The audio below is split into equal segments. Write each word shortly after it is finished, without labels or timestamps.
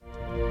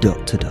The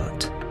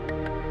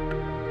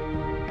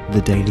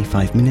daily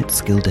 5-minute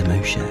skill demo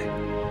show.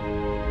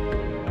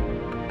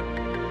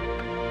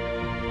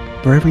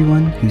 For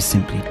everyone who's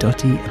simply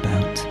dotty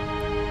about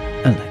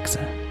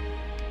Alexa.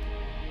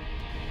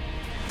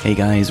 Hey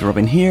guys,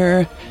 Robin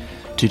here.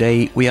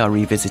 Today we are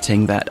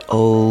revisiting that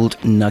old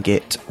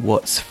nugget,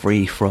 what's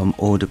free from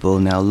Audible.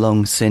 Now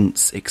long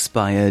since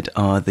expired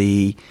are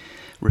the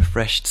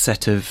refreshed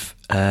set of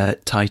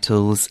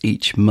titles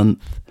each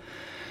month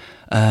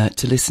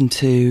to listen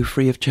to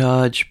free of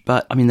charge.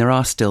 But I mean, there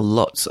are still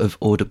lots of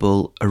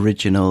Audible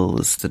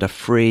originals that are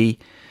free.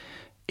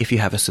 If you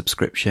have a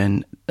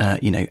subscription,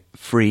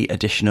 free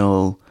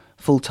additional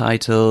full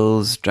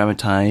titles,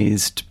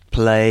 dramatized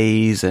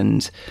plays,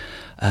 and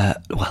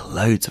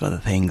loads of other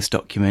things,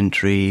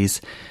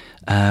 documentaries.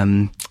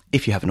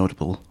 If you have an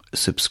Audible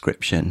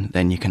subscription,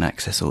 then you can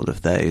access all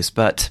of those.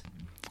 But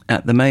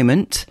at the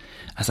moment,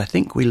 as I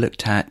think we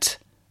looked at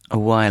a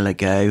while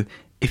ago,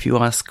 if you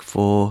ask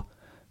for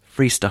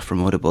free stuff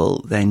from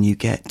Audible, then you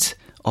get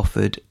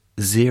offered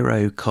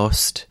zero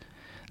cost,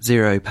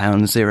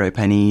 £0, 0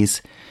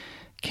 pennies,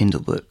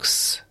 Kindle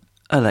books.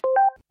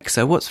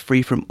 Alexa, what's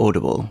free from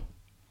Audible?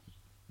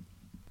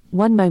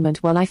 One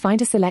moment while I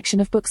find a selection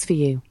of books for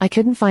you. I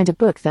couldn't find a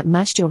book that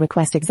matched your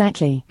request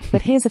exactly,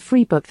 but here's a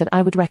free book that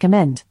I would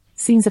recommend.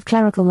 Scenes of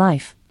Clerical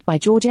Life, by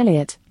George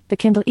Eliot. The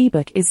Kindle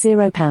ebook is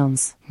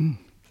 £0.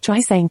 Try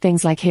saying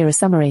things like "here a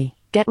summary,"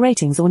 "get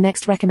ratings," or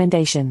 "next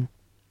recommendation."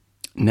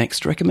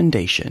 Next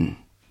recommendation.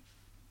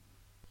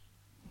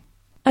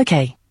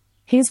 Okay,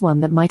 here's one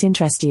that might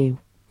interest you.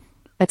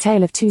 A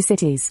Tale of Two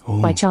Cities,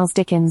 by Charles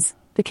Dickens.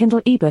 The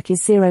Kindle ebook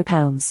is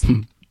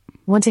 £0.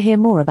 Want to hear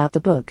more about the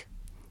book?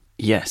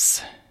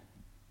 Yes.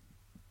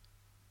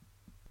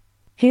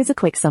 Here's a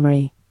quick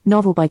summary.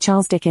 Novel by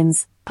Charles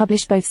Dickens,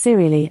 published both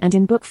serially and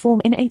in book form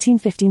in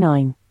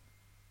 1859.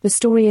 The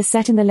story is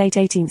set in the late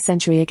 18th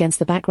century against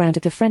the background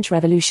of the French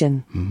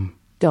Revolution.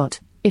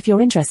 If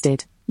you're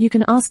interested, you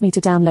can ask me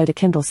to download a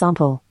Kindle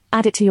sample,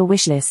 add it to your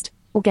wish list,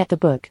 or get the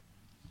book.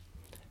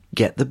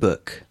 Get the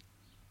book.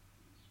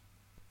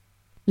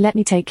 Let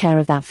me take care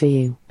of that for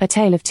you. A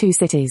Tale of Two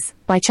Cities,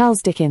 by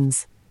Charles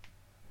Dickens.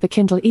 The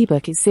Kindle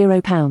ebook is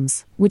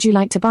 £0. Would you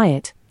like to buy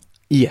it?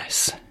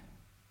 Yes.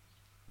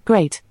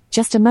 Great,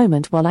 just a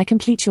moment while I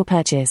complete your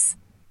purchase.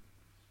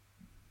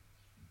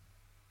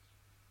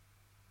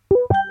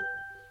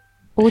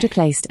 Order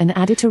placed and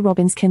added to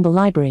Robin's Kindle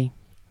library.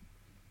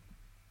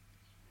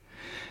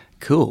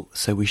 Cool,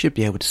 so we should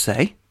be able to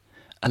say,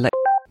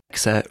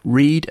 Alexa,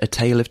 read A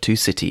Tale of Two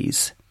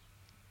Cities.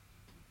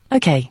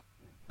 Okay.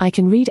 I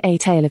can read A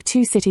Tale of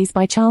Two Cities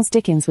by Charles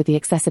Dickens with the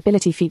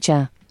accessibility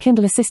feature,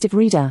 Kindle Assistive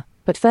Reader,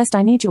 but first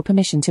I need your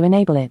permission to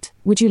enable it.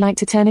 Would you like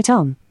to turn it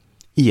on?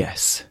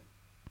 Yes.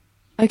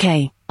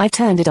 Okay, I've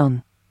turned it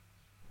on.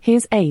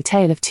 Here's A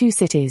Tale of Two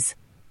Cities.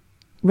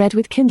 Read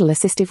with Kindle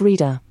Assistive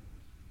Reader.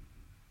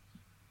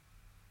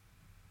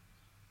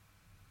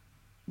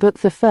 Book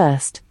the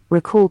first,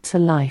 recalled to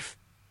life.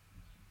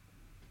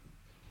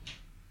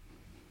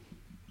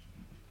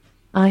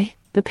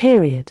 The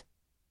period.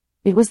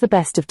 It was the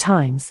best of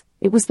times,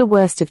 it was the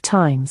worst of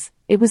times,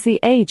 it was the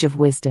age of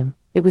wisdom,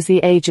 it was the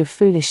age of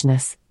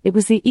foolishness, it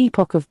was the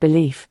epoch of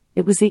belief,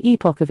 it was the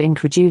epoch of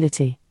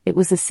incredulity, it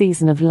was a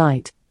season of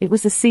light, it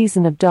was a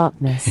season of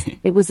darkness,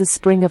 it was a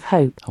spring of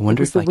hope, it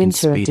was the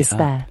winter of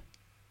despair.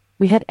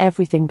 We had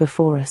everything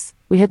before us,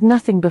 we had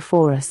nothing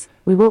before us,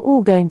 we were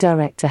all going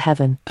direct to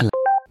heaven. Alexa,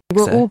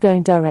 we were all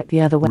going direct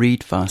the other way.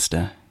 Read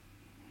faster.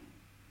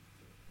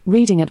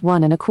 Reading at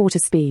 1 1/4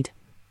 speed.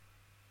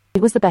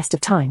 It was the best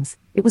of times,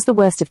 it was the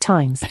worst of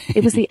times,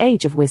 it was the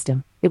age of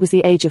wisdom, it was the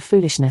age of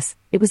foolishness,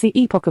 it was the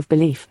epoch of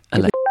belief,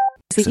 it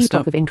was the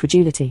epoch of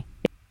incredulity.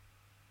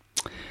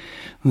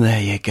 There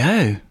you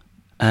go.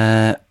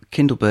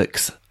 Kindle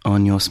books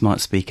on your smart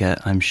speaker.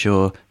 I'm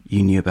sure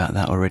you knew about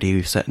that already.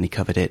 We've certainly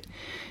covered it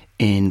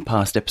in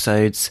past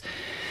episodes.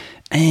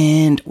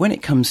 And when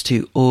it comes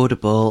to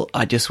Audible,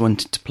 I just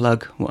wanted to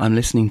plug what I'm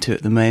listening to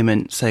at the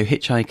moment. So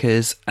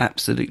Hitchhikers,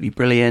 absolutely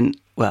brilliant.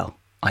 Well,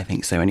 I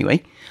think so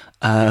anyway.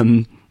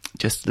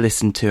 Just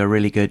listen to a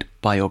really good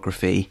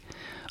biography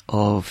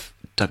of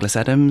Douglas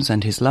Adams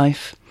and his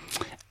life.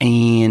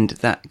 And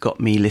that got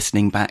me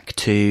listening back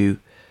to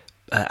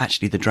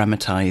actually the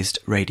dramatised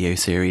radio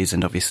series.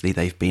 And obviously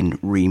they've been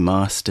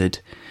remastered,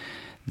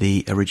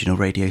 the original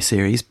radio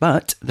series.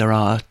 But there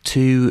are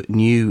 2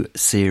 new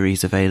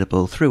series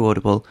available through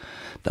Audible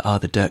that are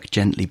the Dirk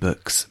Gently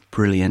books.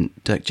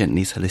 Brilliant. Dirk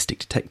Gently's Holistic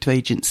Detective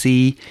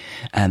Agency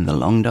and The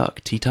Long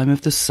Dark Tea Time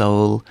of the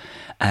Soul.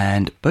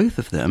 And both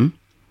of them,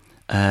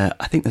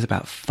 I think there's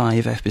about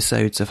 5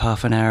 episodes of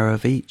half an hour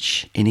of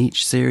each in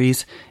each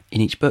series,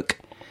 in each book,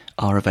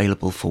 are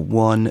available for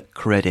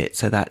 £1.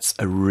 So that's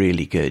a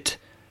really good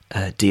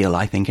deal,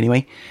 I think,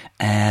 anyway.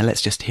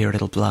 Let's just hear a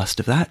little blast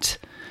of that.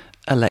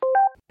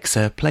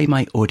 Alexa, play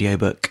my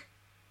audiobook.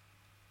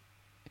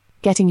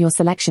 Getting your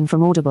selection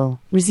from Audible.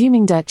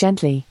 Resuming Dirk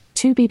Gently.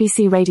 2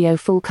 BBC Radio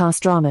full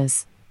cast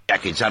dramas.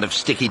 Jackets out of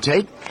sticky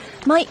tape.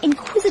 My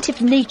inquisitive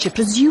nature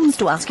presumes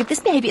to ask if this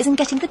baby isn't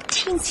getting the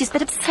teensiest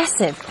bit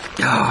obsessive.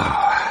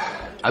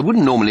 I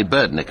wouldn't normally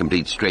burden a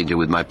complete stranger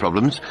with my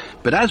problems,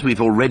 but as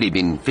we've already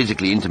been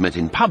physically intimate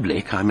in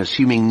public, I'm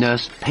assuming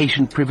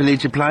nurse-patient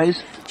privilege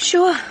applies?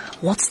 Sure.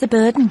 What's the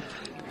burden?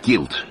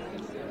 Guilt.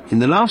 In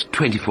the last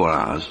 24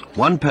 hours,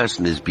 one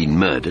person has been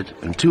murdered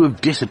and two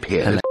have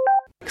disappeared.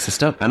 So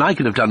stop. And I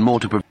could have done more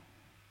to...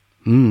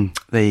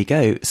 There you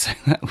go. So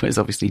that was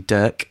obviously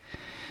Dirk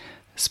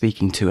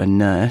speaking to a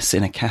nurse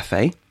in a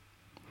cafe,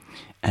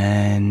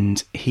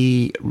 and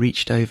he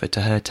reached over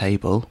to her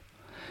table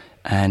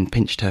and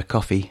pinched her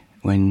coffee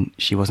when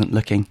she wasn't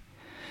looking,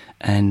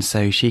 and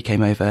so she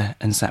came over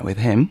and sat with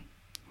him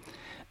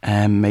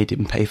and made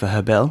him pay for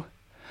her bill,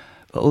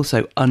 but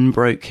also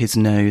unbroke his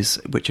nose,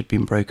 which had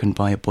been broken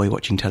by a boy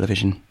watching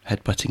television,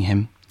 headbutting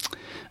him.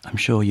 I'm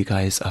sure you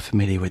guys are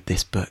familiar with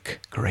this book.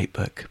 Great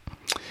book.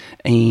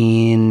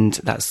 And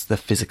that's the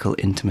physical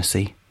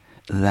intimacy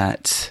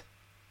that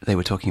they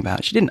were talking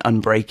about. She didn't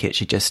unbreak it,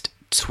 she just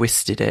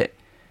twisted it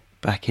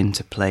back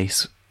into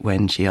place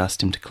when she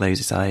asked him to close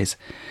his eyes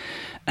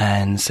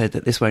and said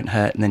that this won't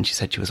hurt, and then she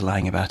said she was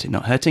lying about it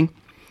not hurting,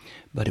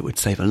 but it would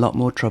save a lot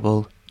more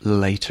trouble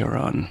later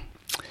on.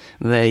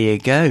 There you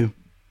go.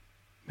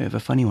 Bit of a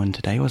funny one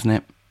today, wasn't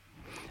it?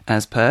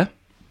 As per,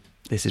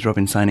 this is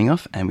Robin signing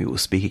off, and we will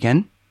speak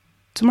again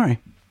tomorrow.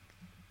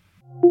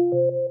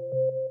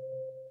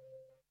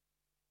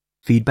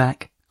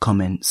 Feedback,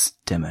 comments,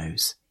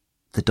 demos.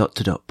 The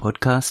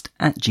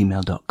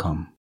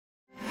podcast@gmail.com.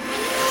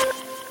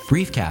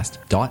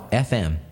 Briefcast.fm